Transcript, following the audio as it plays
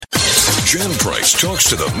Jan Price talks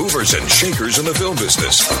to the movers and shakers in the film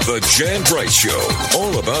business. The Jan Price Show,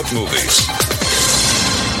 all about movies.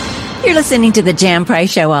 You're listening to the Jan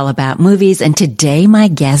Price Show, all about movies, and today my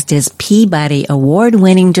guest is Peabody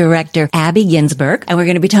Award-winning director Abby Ginzberg, and we're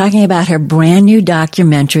going to be talking about her brand new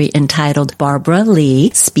documentary entitled Barbara Lee,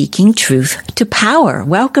 Speaking Truth to Power.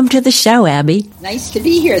 Welcome to the show, Abby. Nice to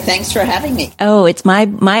be here. Thanks for having me. Oh, it's my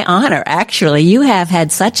honor, actually. You have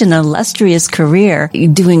had such an illustrious career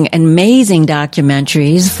doing amazing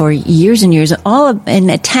documentaries for years and years, and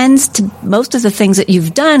it tends to, most of the things that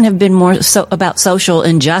you've done have been more so about social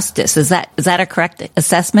injustice. Is that a correct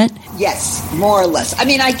assessment? Yes, more or less. I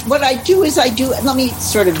mean, what I do, let me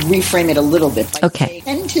sort of reframe it a little bit. Okay. I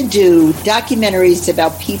tend to do documentaries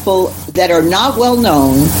about people that are not well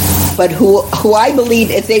known, but who I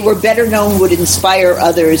believe, if they were better known, would inspire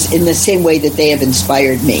others in the same way that they have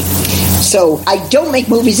inspired me. So I don't make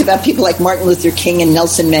movies about people like Martin Luther King and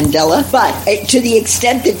Nelson Mandela, but to the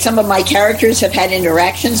extent that some of my characters have had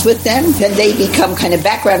interactions with them, then they become kind of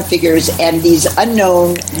background figures, and these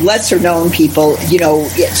unknown, lesser-known people,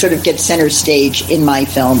 sort of get center stage in my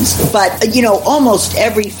films. But, almost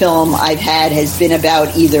every film I've had has been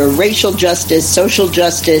about either racial justice, social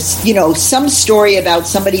justice, some story about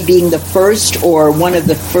somebody being the first or one of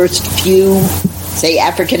the first few, say,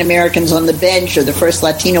 African Americans on the bench, or the first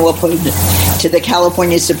Latino appointed to the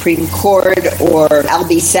California Supreme Court, or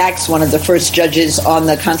Albie Sachs, one of the first judges on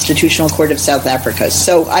the Constitutional Court of South Africa.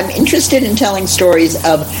 So I'm interested in telling stories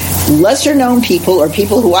of lesser-known people, or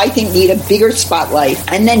people who I think need a bigger spotlight.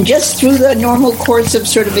 And then just through the normal course of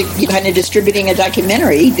sort of kind of distributing a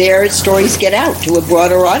documentary, their stories get out to a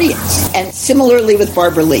broader audience. And similarly with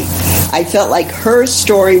Barbara Lee, I felt like her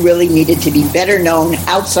story really needed to be better known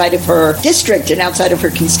outside of her district and outside of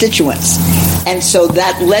her constituents. And so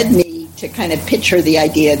that led me to kind of pitch her the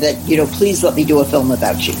idea that, please let me do a film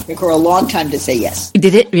about you. It took her a long time to say yes.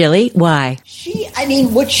 Did it really? Why?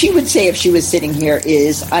 What she would say if she was sitting here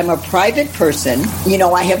is, I'm a private person.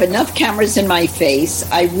 I have enough cameras in my face.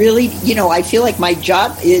 I really, I feel like my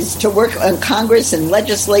job is to work on Congress and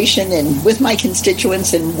legislation and with my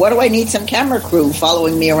constituents, and what do I need some camera crew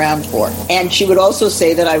following me around for? And she would also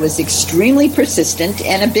say that I was extremely persistent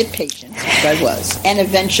and a bit patient, which I was. And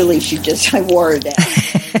eventually I wore her down.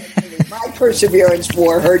 My perseverance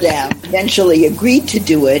wore her down. Eventually agreed to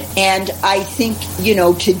do it. And I think,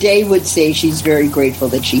 today would say she's very grateful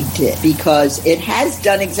that she did, because it has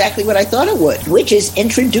done exactly what I thought it would, which is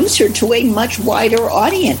introduce her to a much wider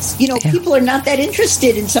audience. People are not that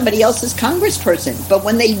interested in somebody else's congressperson. But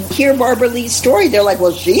when they hear Barbara Lee's story, they're like,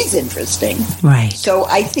 well, she's interesting. Right. So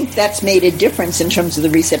I think that's made a difference in terms of the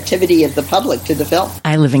receptivity of the public to the film.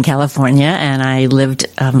 I live in California, and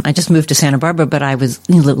I just moved to Santa Barbara, but I was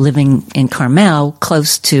living in Carmel,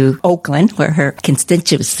 close to Oakland, where her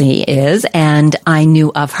constituency is, and I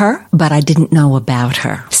knew of her, but I didn't know about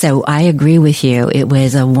her. So I agree with you. It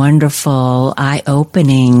was a wonderful,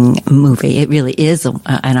 eye-opening movie. It really is an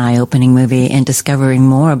eye-opening movie, and discovering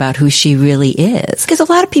more about who she really is. Because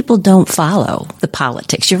a lot of people don't follow the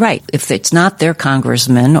politics. You're right. If it's not their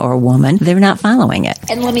congressman or woman, they're not following it.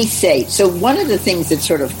 And let me say, so one of the things that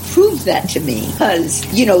sort of proved that to me, because,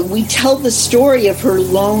 we tell the story of her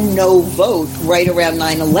lone no vote right around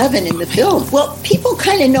 9/11 in the film. Well, people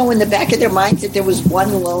kind of know in the back of their minds that there was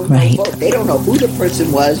one lone no vote. They don't know who the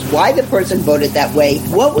person was, why the person voted that way,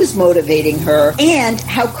 what was motivating her, and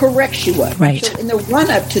how correct she was. Right. So in the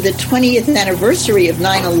run-up to the 20th anniversary of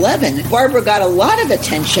 9/11, Barbara got a lot of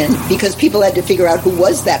attention because people had to figure out who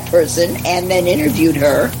was that person, and then interviewed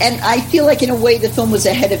her. And I feel like in a way the film was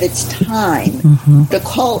ahead of its time to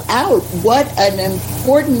call out what an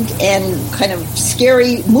important and kind of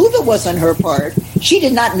scary move it was on her part. She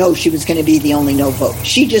did not know she was going to be the only no vote.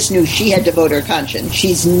 She just knew she had to vote her conscience.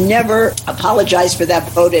 She's never apologized for that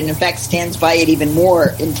vote, and in fact stands by it even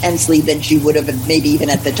more intensely than she would have maybe even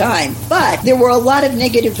at the time. But there were a lot of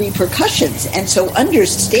negative repercussions, and so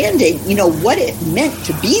understanding, what it meant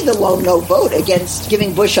to be the lone no vote against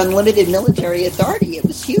giving Bush unlimited military authority, it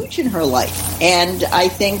was huge in her life. And I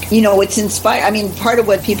think, it's inspired. I mean, part of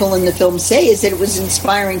what people in the film say is that it was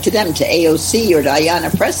inspiring to them, to AOC or to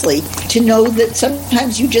Ayanna Pressley, to know that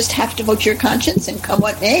sometimes you just have to vote your conscience and come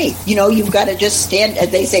what may. You've got to just stand, as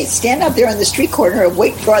they say, stand up there on the street corner and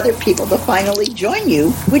wait for other people to finally join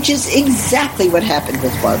you, which is exactly what happened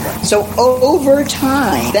with Barbara. So over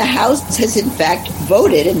time, the House has in fact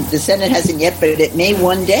voted, and the Senate hasn't yet, but it may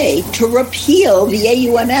one day, to repeal the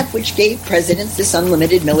AUMF, which gave presidents this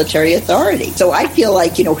unlimited military authority. So I feel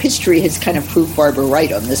like, history has kind of proved Barbara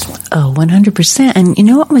right on this one. Oh, 100%.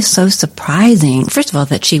 And what was so surprising? First of all,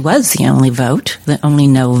 that she was was the only vote, the only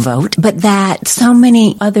no vote, but that so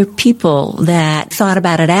many other people that thought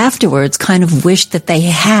about it afterwards kind of wished that they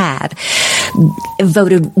had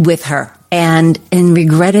voted with her. And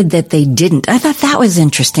regretted that they didn't. I thought that was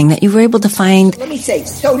interesting, that you were able to find... Let me say,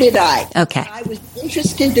 so did I. Okay. I was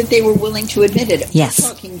interested that they were willing to admit it. Yes.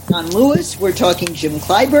 We're talking John Lewis, we're talking Jim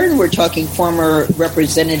Clyburn, we're talking former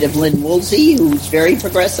Representative Lynn Woolsey, who's very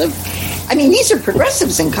progressive. I mean, these are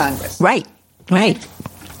progressives in Congress. Right.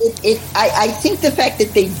 I think the fact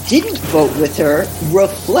that they didn't vote with her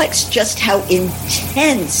reflects just how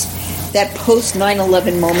intense that post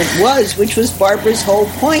 9/11 moment was, which was Barbara's whole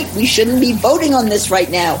point. We shouldn't be voting on this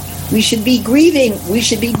right now. We should be grieving. We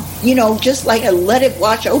should be, just like let it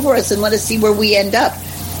wash over us and let us see where we end up.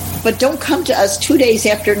 But don't come to us 2 days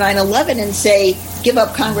after 9/11 and say, give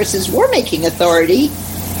up Congress's war-making authority.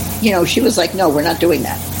 She was like, no, we're not doing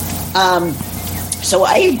that. So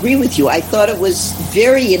I agree with you. I thought it was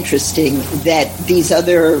very interesting that these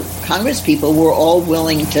other Congress people were all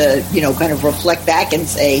willing to, kind of reflect back and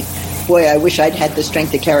say, boy, I wish I'd had the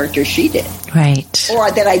strength of character she did. Right.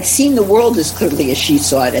 Or that I'd seen the world as clearly as she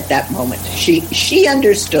saw it at that moment. She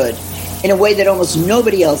understood in a way that almost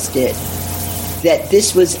nobody else did that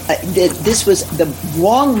this was the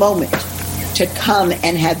wrong moment to come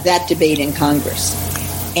and have that debate in Congress.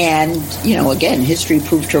 And, again, history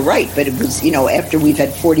proved her right. But it was, after we've had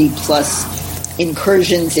 40-plus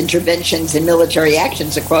incursions, interventions, and military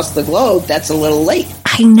actions across the globe, that's a little late.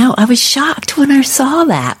 I know. I was shocked when I saw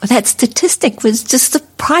that. That statistic was just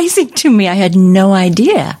surprising to me. I had no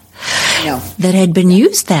idea that had been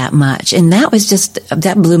used that much. And that was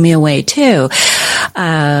that blew me away, too.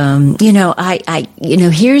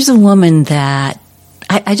 Here's a woman that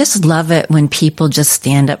I just love it when people just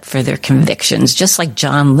stand up for their convictions, just like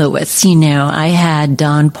John Lewis. I had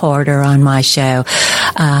Dawn Porter on my show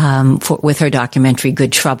with her documentary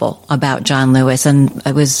Good Trouble about John Lewis, and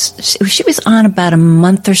she was on about a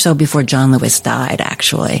month or so before John Lewis died,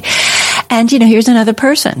 actually. And here's another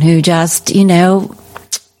person who just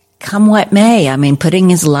come what may. I mean, putting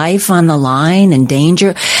his life on the line in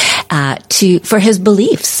danger for his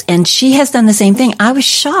beliefs. And she has done the same thing. I was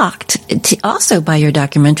shocked also by your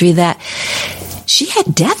documentary that she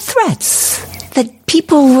had death threats. That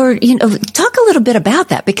people were, talk a little bit about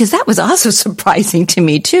that, because that was also surprising to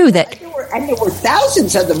me too. That there were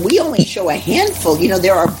thousands of them. We only show a handful.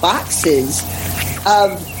 There are boxes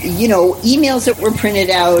of, emails that were printed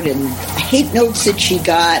out and hate notes that she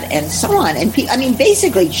got and so on. And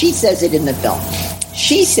basically, she says it in the film.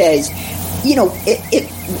 She says,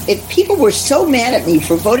 if people were so mad at me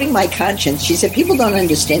for voting my conscience, she said, people don't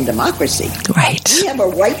understand democracy. Right. We have a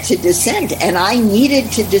right to dissent, and I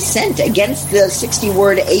needed to dissent against the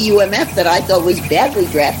 60-word AUMF that I thought was badly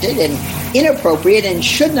drafted and inappropriate and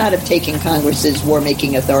should not have taken Congress's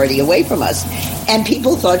war-making authority away from us. And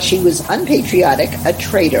people thought she was unpatriotic, a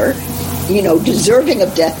traitor, deserving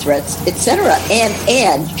of death threats, etc.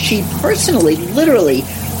 And she personally, literally,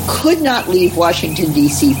 could not leave Washington,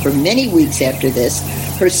 D.C. for many weeks after this.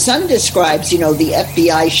 Her son describes, the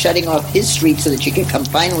FBI shutting off his street so that she could come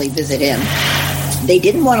finally visit him. They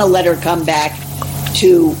didn't want to let her come back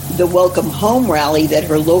to the Welcome Home rally that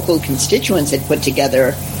her local constituents had put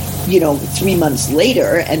together, 3 months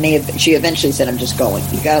later. And she eventually said, I'm just going.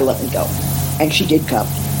 You got to let me go. And she did come.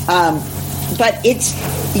 But it's,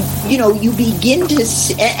 you begin to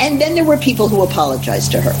see, and then there were people who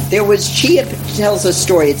apologized to her. She tells a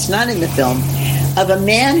story, it's not in the film, of a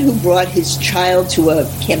man who brought his child to a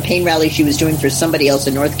campaign rally she was doing for somebody else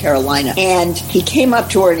in North Carolina. And he came up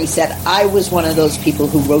to her and he said, I was one of those people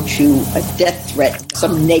who wrote you a death threat,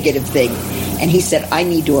 some negative thing. And he said, I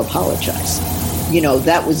need to apologize.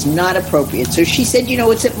 That was not appropriate. So she said,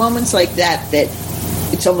 it's at moments like that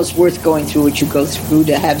it's almost worth going through what you go through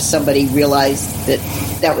to have somebody realize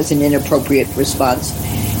that was an inappropriate response.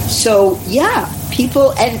 So, yeah,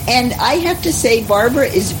 people, and I have to say, Barbara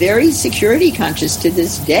is very security conscious to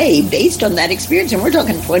this day based on that experience, and we're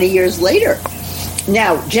talking 20 years later.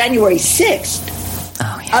 Now, January 6th,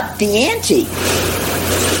 up the ante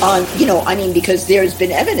on, because there's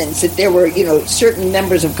been evidence that there were, certain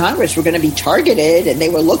members of Congress were going to be targeted and they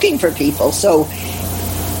were looking for people. So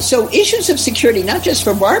issues of security, not just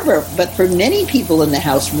for Barbara, but for many people in the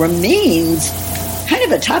House, remains kind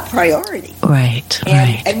of a top priority. Right.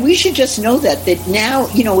 And we should just know that now,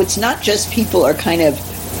 it's not just people are kind of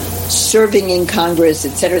serving in Congress,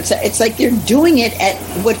 et cetera, et cetera. It's like they're doing it at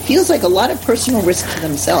what feels like a lot of personal risk to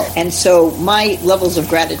themselves. And so my levels of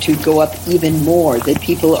gratitude go up even more that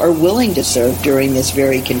people are willing to serve during this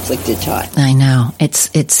very conflicted time. I know.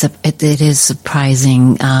 It is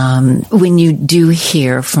surprising when you do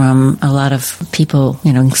hear from a lot of people,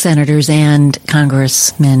 senators and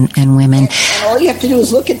congressmen and women. And all you have to do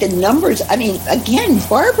is look at the numbers. I mean, again,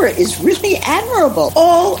 Barbara is really admirable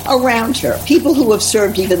all around her. People who have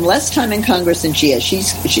served even less time in Congress than she has.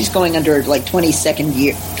 She's going under like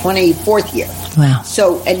 24th year. Wow.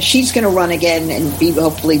 So, and she's going to run again and be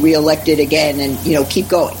hopefully reelected again and, keep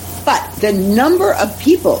going. But the number of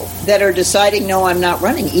people that are deciding, no, I'm not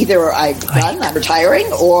running, either I'm done, I'm retiring,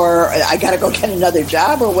 or I got to go get another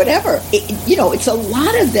job or whatever. It's a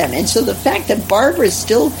lot of them. And so the fact that Barbara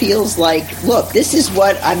still feels like, look, this is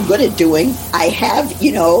what I'm good at doing. I have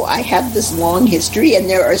this long history, and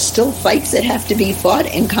there are still fights that have to be fought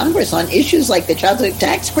in Congress on issues like the child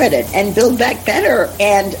tax credit and Build Back Better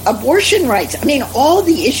and abortion rights. I mean, all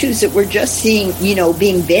the issues that we're just seeing,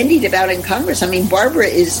 being bandied about in Congress. I mean, Barbara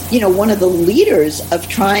is, one of the leaders of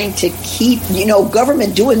trying to keep,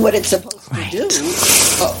 government doing what it's supposed to do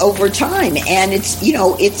over time. And it's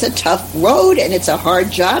a tough road, and it's a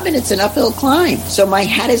hard job, and it's an uphill climb. So my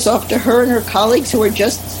hat is off to her and her colleagues who are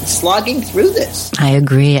just slogging through this. I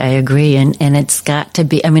agree. And it's got to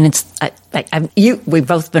be, we've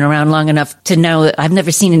both been around long enough to know that I've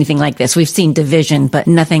never seen anything like this. We've seen division, but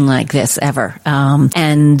nothing like this ever.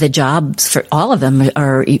 And the jobs for all of them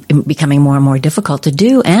are becoming more and more difficult to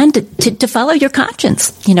do, and to follow your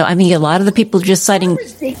conscience. A lot of the people just citing.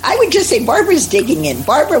 I would just say Barbara's digging in.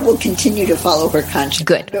 Barbara will continue to follow her conscience.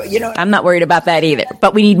 Good. I'm not worried about that either,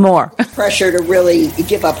 but we need more pressure to really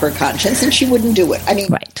give up her conscience, and she wouldn't do it.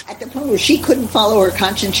 At the point where she couldn't follow her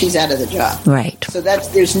conscience, she's out of the job. Right. So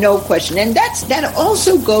there's no question. And that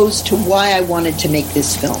also goes to why I wanted to make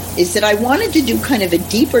this film, is that I wanted to do kind of a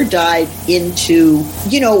deeper dive into,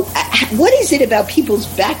 what is it about people's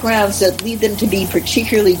backgrounds that lead them to be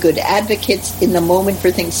particularly good advocates in the moment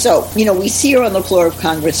for things. So, we see her on the floor of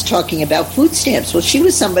Congress talking about food stamps. Well, she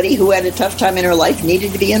was somebody who had a tough time in her life,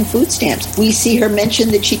 needed to be on food stamps. We see her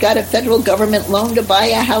mention that she got a federal government loan to buy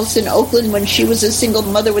a house in Oakland when she was a single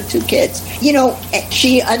mother with 2 kids.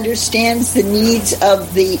 She understands the needs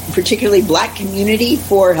of the particularly Black community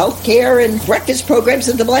for health care and breakfast programs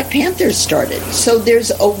that the Black Panthers started. So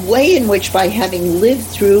there's a way in which, by having lived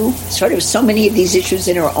through sort of so many of these issues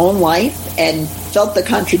in her own life and felt the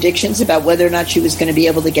contradictions about whether or not she was going to be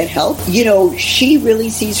able to get help, she really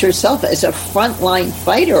sees herself as a frontline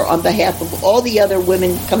fighter on behalf of all the other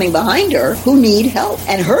women coming behind her who need help.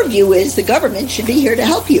 And her view is the government should be here to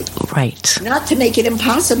help you. Right. Not to make it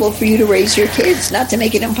impossible for you to raise your kids, not to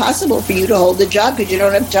make it impossible for you to hold a job because you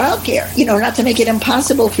don't have child care, not to make it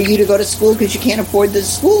impossible for you to go to school because you can't afford the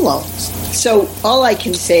school loans. So all I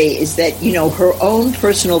can say is that, her own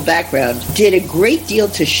personal background did a great deal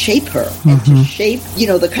to shape her and to shape,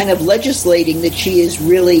 the kind of legislating that she is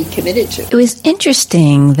really committed to. It was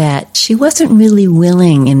interesting that she wasn't really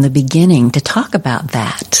willing in the beginning to talk about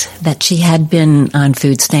that she had been on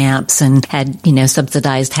food stamps and had,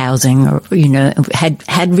 subsidized housing or,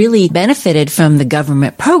 had really benefited from the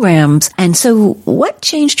government programs. And so what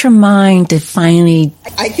changed her mind to finally...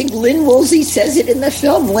 I think Lynn Woolsey says it in the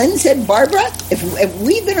film. Lynn said, Barbara, if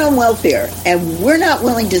we've been on welfare and we're not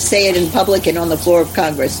willing to say it in public and on the floor of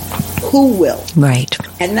Congress, who will? Right.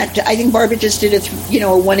 And that, I think Barbara just did a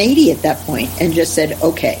 180 at that point and just said,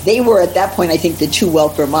 okay. They were at that point, I think, the 2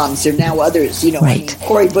 welfare moms. There are now others, Right.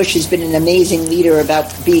 Cori Bush has been an amazing leader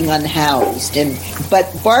about being unhoused.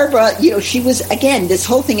 But Barbara, she was, again, this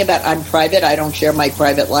whole thing about I'm private, I don't share my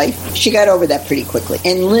private life. She got over that pretty quickly.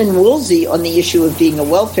 And Lynn Woolsey, on the issue of being a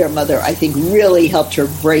welfare mother, I think really helped her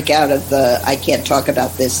break out of the I can't talk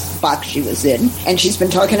about this box she was in. And she's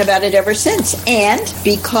been talking about it ever since. And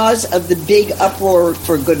because of the big uproar,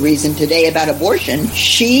 for good reason, today about abortion,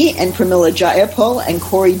 she and Pramila Jayapal and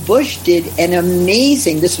Cori Bush did an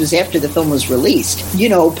amazing, this was after the film was released,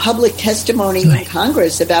 public testimony in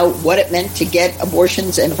Congress about what it meant to get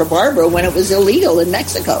abortions and for Barbara when it was illegal in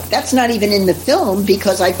Mexico. That's not even in the film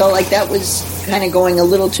because I felt like that was kind of going a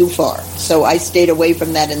little too far. So I stayed away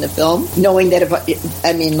from that in the film, knowing that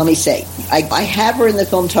let me say, I have her in the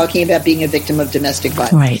film talking about being a victim of domestic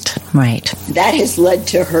violence. Right. Right. That has led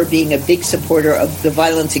to her being a big supporter of the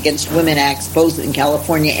Violence Against Women Acts, both in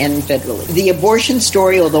California and federally. The abortion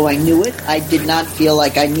story, although I knew it, I did not feel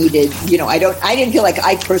like I needed, I didn't feel like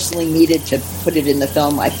I personally needed to put it in the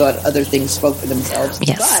film. I thought other things spoke for themselves.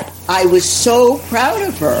 Yes. But I was so proud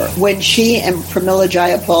of her when she and Pramila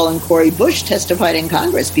Jayapal and Cori Bush testified in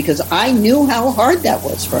Congress, because I knew how hard that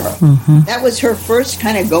was for her. Mm-hmm. That was her first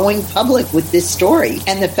kind of going public with this story.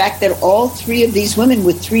 And the fact that all three of these women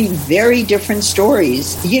with three very different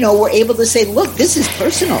stories, were able to say, look, this is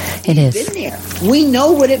personal. It is. We've been there. We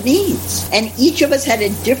know what it means. And each of us had a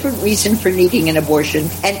different reason for needing an abortion.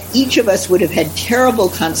 And each of us would have had terrible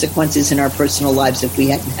consequences in our personal lives if we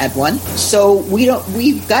hadn't had one. So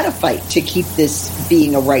we've got to fight to keep this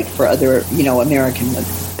being a right for other, American women.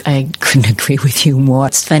 I couldn't agree with you more.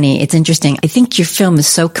 It's funny. It's interesting. I think your film is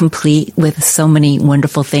so complete with so many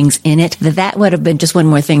wonderful things in it that would have been just one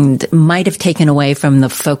more thing that might have taken away from the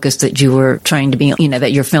focus that you were trying to be,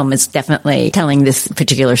 that your film is definitely telling this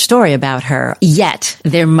particular story about her. Yet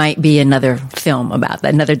there might be another film about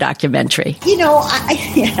that, another documentary.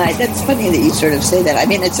 That's funny that you sort of say that. I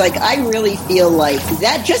mean, it's like, I really feel like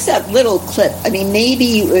that little clip. I mean,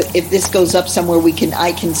 maybe if this goes up somewhere,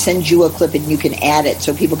 I can send you a clip and you can add it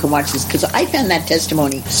so people can watch this, because I found that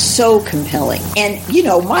testimony so compelling. And,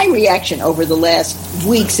 my reaction over the last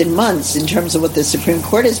weeks and months in terms of what the Supreme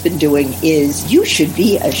Court has been doing is, you should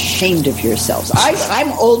be ashamed of yourselves.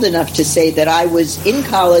 I'm old enough to say that I was in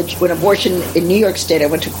college when abortion in New York State, I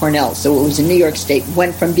went to Cornell, so it was in New York State,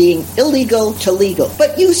 went from being illegal to legal.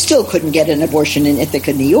 But you still couldn't get an abortion in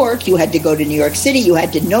Ithaca, New York. You had to go to New York City. You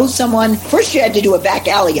had to know someone. First, you had to do a back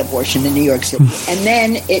alley abortion in New York City. And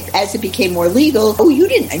then, as it became more legal,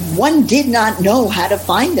 one did not know how to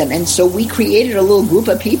find them. And so we created a little group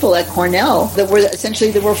of people at Cornell that were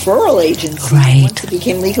essentially the referral agents. Right. Once it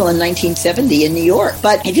became legal in 1970 in New York.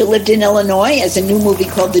 But if you lived in Illinois, as a new movie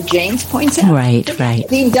called The Janes points out, right.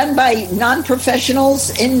 being done by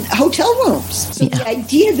non-professionals in hotel rooms. So the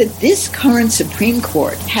idea that this current Supreme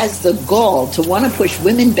Court has the gall to want to push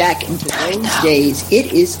women back into those days,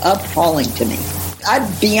 it is appalling to me. I'm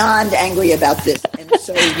beyond angry about this. And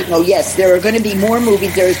so, yes, there are going to be more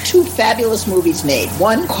movies. There are two fabulous movies made.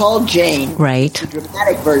 One called Jane. Right. The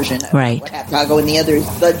dramatic version of right. What Happened in Chicago, and the other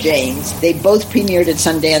is The Janes. They both premiered at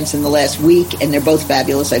Sundance in the last week, and they're both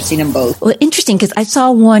fabulous. I've seen them both. Well, interesting, because I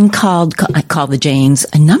saw one called The Janes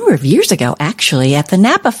a number of years ago, actually, at the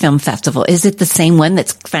Napa Film Festival. Is it the same one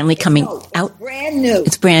that's finally coming out? Brand new.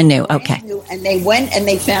 It's brand new. Okay. New. And they went and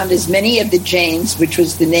they found as many of the Janes, which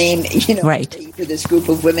was the name, right. for this group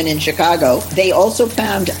of women in Chicago. They also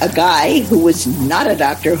found a guy who was not a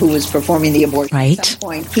doctor who was performing the abortion. Right. At some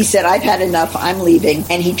point, he said, I've had enough, I'm leaving.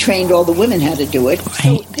 And he trained all the women how to do it. Right.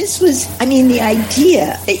 So this was, the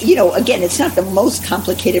idea, again, it's not the most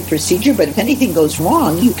complicated procedure, but if anything goes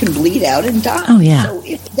wrong, you can bleed out and die. Oh, yeah. So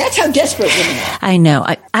that's how desperate women are. I know.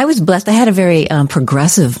 I was blessed. I had a very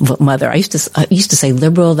progressive mother. I used to say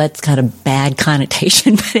liberal. That's got a bad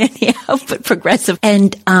connotation, but anyhow, but progressive.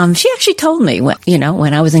 And she actually told me,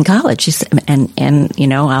 when I was in college, she said, and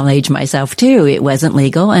I'll age myself too, it wasn't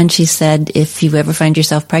legal. And she said, if you ever find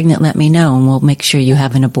yourself pregnant, let me know and we'll make sure you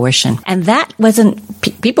have an abortion. And that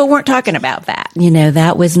wasn't, people weren't talking about that.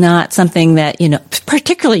 That was not something that,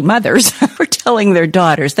 particularly mothers were telling their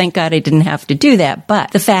daughters. Thank God I didn't have to do that.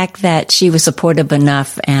 But the fact that she was supportive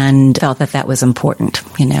enough and felt that was important,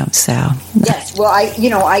 so. Yes. Well,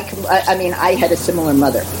 I had a similar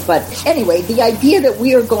mother. But anyway, the idea that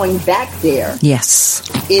we are going back there. Yes.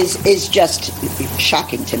 Is just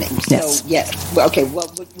shocking to me. Yes. So, yes. Well, okay,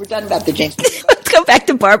 we're done about the James. Let's go back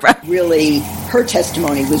to Barbara. Really, her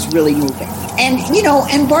testimony was really moving. And,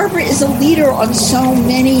 and Barbara is a leader on so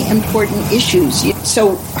many important issues.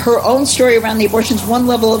 So her own story around the abortions, one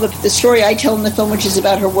level of the story I tell in the film, which is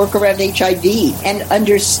about her work around HIV and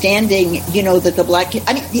understanding, that the black...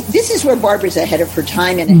 this is where Barbara's ahead of her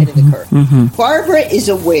time and ahead of the curve. Mm-hmm. Barbara is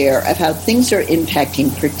aware of how things are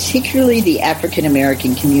impacting particularly the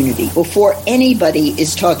African-American community before anybody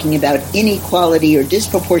is talking about inequality or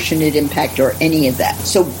disproportionate impact or any of that.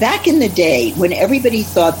 So back in the day, when everybody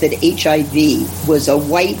thought that HIV was a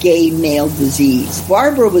white gay male disease,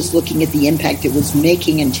 Barbara was looking at the impact it was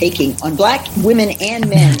making and taking on black women and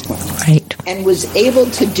men. Right. And was able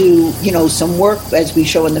to do, some work, as we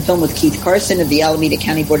show in the film with Keith Carson of the Alameda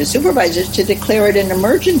County Board of Supervisors, to declare it an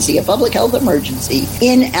emergency, a public health emergency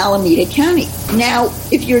in Alameda County. Now,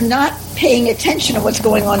 if you're not paying attention to what's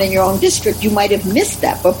going on in your own district, you might have missed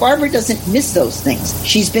that. But Barbara doesn't miss those things.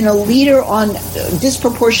 She's been a leader on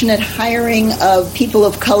disproportionate hiring of people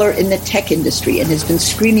of color in the tech industry and has been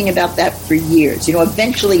screaming about that for years.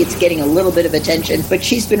 Eventually it's getting a little bit of attention, but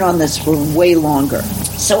she's been on this for way longer.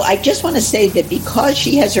 So I just want to say that because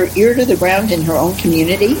she has her ear to the ground in her own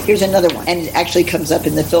community, here's another one, and it actually comes up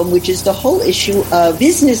in the film, which is the whole issue of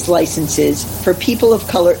business licenses for people of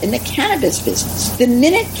color in the cannabis business. The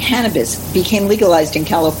minute cannabis became legalized in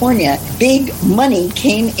California, big money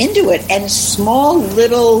came into it, and small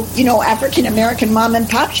little, African-American mom and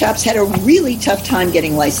pop shops had a really tough time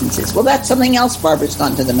getting licenses. Well, that's something else Barbara's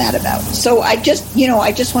gone to the mat about. So I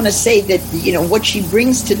just want to say that, what she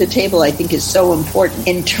brings to the table, I think, is so important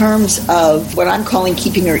in terms of what I'm calling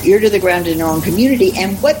keeping her ear to the ground in her own community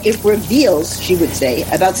and what it reveals, she would say,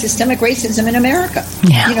 about systemic racism in America.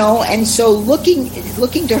 Yeah. And so looking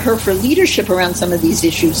to her for leadership around some of these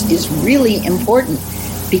issues is really important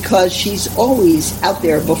because she's always out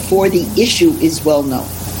there before the issue is well known.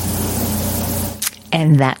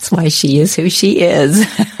 And that's why she is who she is.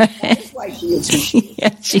 That's why she is who she is. Yeah,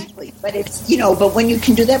 exactly. But it's, but when you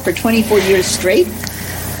can do that for 24 years straight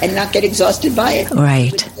and not get exhausted by it.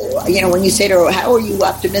 Right. When you say to her, how are you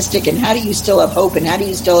optimistic and how do you still have hope and how do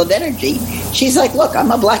you still have energy? She's like, look, I'm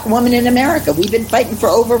a black woman in America. We've been fighting for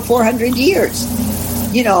over 400 years.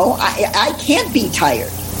 I can't be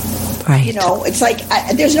tired. Right. It's like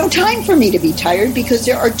there's no time for me to be tired because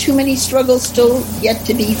there are too many struggles still yet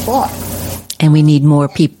to be fought. And we need more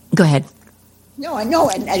people. Go ahead. No, I know.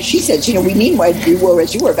 And as she says, we need more, as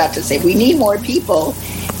you were about to say, we need more people.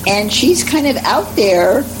 And she's kind of out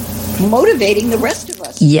there motivating the rest of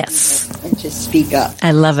us. Yes. And to speak up.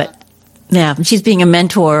 I love it. Yeah, she's being a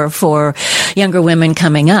mentor for younger women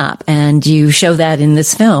coming up, and you show that in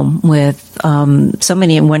this film with so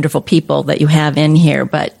many wonderful people that you have in here.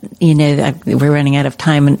 But we're running out of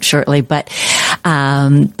time shortly. But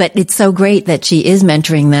it's so great that she is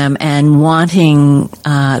mentoring them and wanting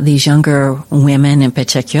these younger women in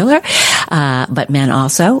particular, but men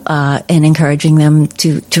also, and encouraging them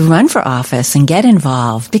to run for office and get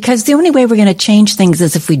involved. Because the only way we're going to change things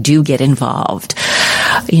is if we do get involved.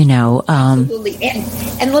 Absolutely.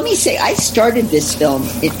 And let me say, I started this film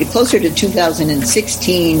closer to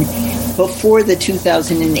 2016, before the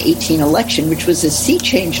 2018 election, which was a sea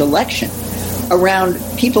change election around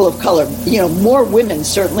people of color, more women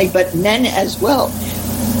certainly, but men as well.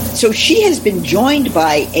 So she has been joined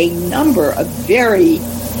by a number of very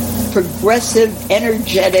progressive,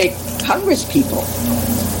 energetic Congress people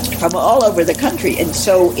from all over the country. And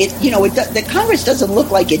so the Congress doesn't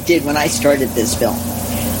look like it did when I started this film.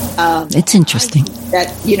 It's interesting.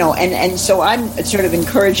 And so I'm sort of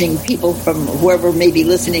encouraging people from whoever may be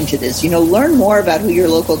listening to this, learn more about who your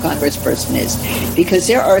local congressperson is, because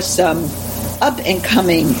there are some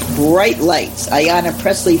up-and-coming bright lights. Ayanna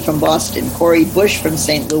Pressley from Boston, Cori Bush from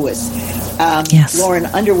St. Louis, yes. Lauren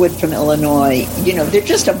Underwood from Illinois. They're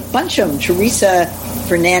just a bunch of them. Teresa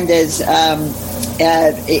Fernandez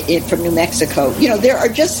from New Mexico. There are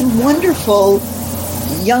just some wonderful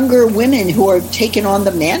younger women who are taking on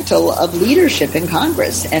the mantle of leadership in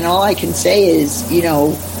Congress. And all I can say is,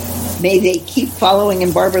 may they keep following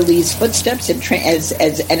in Barbara Lee's footsteps, and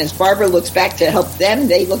as Barbara looks back to help them,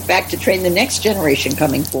 they look back to train the next generation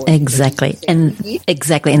coming forward. Exactly. And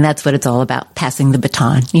that's what it's all about, passing the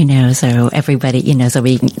baton, so everybody, so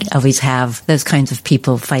we always have those kinds of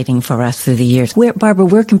people fighting for us through the years. Barbara,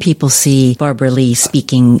 where can people see Barbara Lee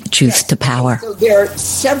speaking truth to power? So there are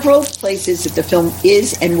several places that the film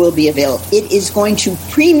is and will be available. It is going to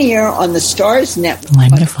premiere on the Starz Network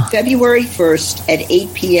Wonderful. On February 1st at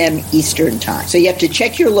 8 p.m. Eastern Time. So you have to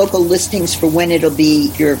check your local listings for when it'll be.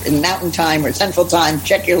 If you're in Mountain Time or Central Time,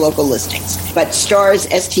 check your local listings. But Starz,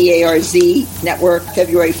 STARZ Network,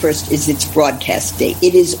 February 1st is its broadcast date.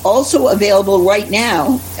 It is also available right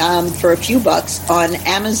now for a few bucks on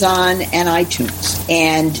Amazon and iTunes.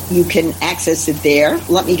 And you can access it there.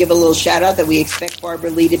 Let me give a little shout out that we expect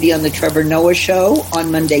Barbara Lee to be on the Trevor Noah Show on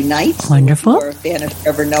Monday nights. Wonderful. If you're a fan of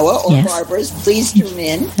Trevor Noah or yes. Barbara's, please tune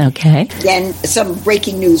in. Okay. Then some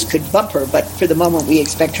breaking news could bump her, but for the moment we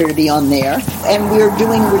expect her to be on there. And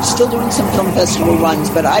we're still doing some film festival runs,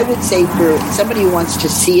 but I would say for somebody who wants to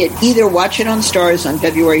see it, either watch it on Starz on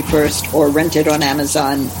February 1st or rent it on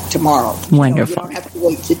Amazon tomorrow. Wonderful. You don't have to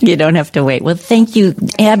wait to do You don't have to wait. Well, thank you,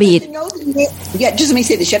 Abby. Just let me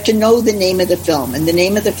say this. You have to know the name of the film. And the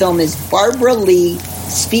name of the film is Barbara Lee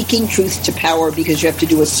Speaking Truth to Power, because you have to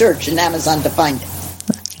do a search in Amazon to find it.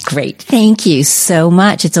 great. Thank you so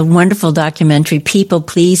much. It's a wonderful documentary. People,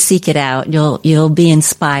 please seek it out. You'll be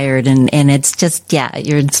inspired, and it's just,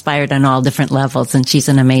 you're inspired on all different levels, and she's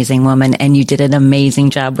an amazing woman, and you did an amazing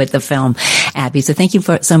job with the film, Abby. So thank you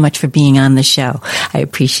so much for being on the show. I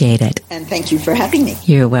appreciate it. And thank you for having me.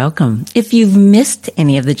 You're welcome. If you've missed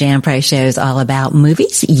any of the Jan Price shows all about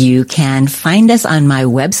movies, you can find us on my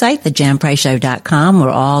website, thejanpriceshow.com, where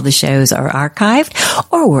all the shows are archived,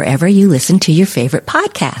 or wherever you listen to your favorite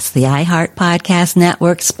podcasts, the iHeart Podcast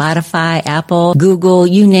Network, Spotify, Apple, Google,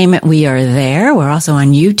 you name it, we are there. We're also on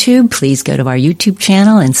YouTube. Please go to our YouTube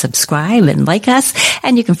channel and subscribe and like us.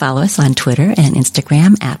 And you can follow us on Twitter and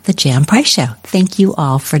Instagram at The Jan Price Show. Thank you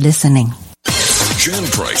all for listening. Jan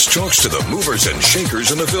Price talks to the movers and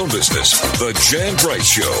shakers in the film business. The Jan Price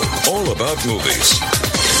Show, all about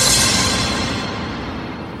movies.